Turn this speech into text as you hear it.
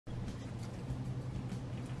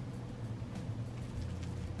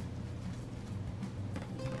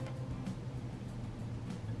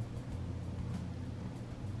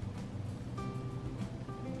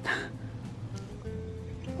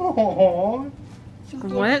Oh,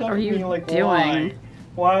 What are you like, doing?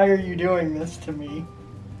 Why are you doing this to me?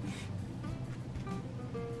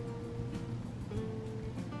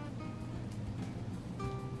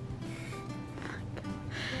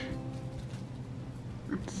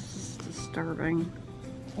 It's disturbing.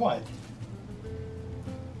 What?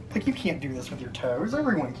 Like, you can't do this with your toes.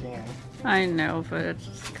 Everyone can. I know, but it's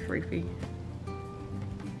just creepy.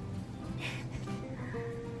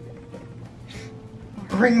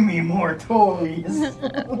 Bring me more toys.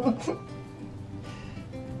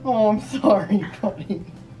 Oh, I'm sorry, buddy.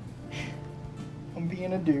 I'm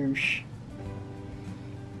being a douche.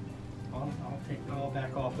 I'll take it all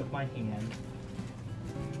back off with my hand.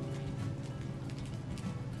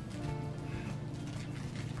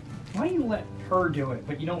 Why do you let her do it,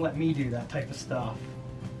 but you don't let me do that type of stuff?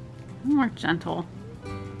 I'm more gentle.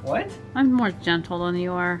 What? I'm more gentle than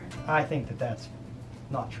you are. I think that that's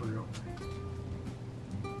not true.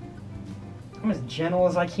 I'm as gentle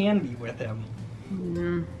as I can be with him.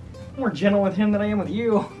 Mm. I'm more gentle with him than I am with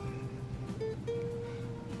you.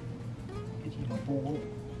 Get you my boy.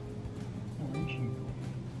 Aren't you?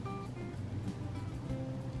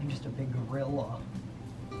 I'm just a big gorilla.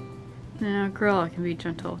 Yeah, a gorilla can be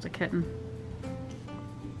gentle with a kitten.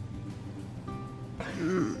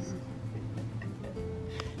 Mm.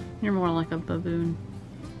 You're more like a baboon.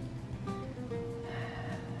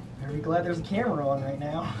 Very glad there's a camera on right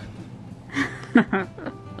now.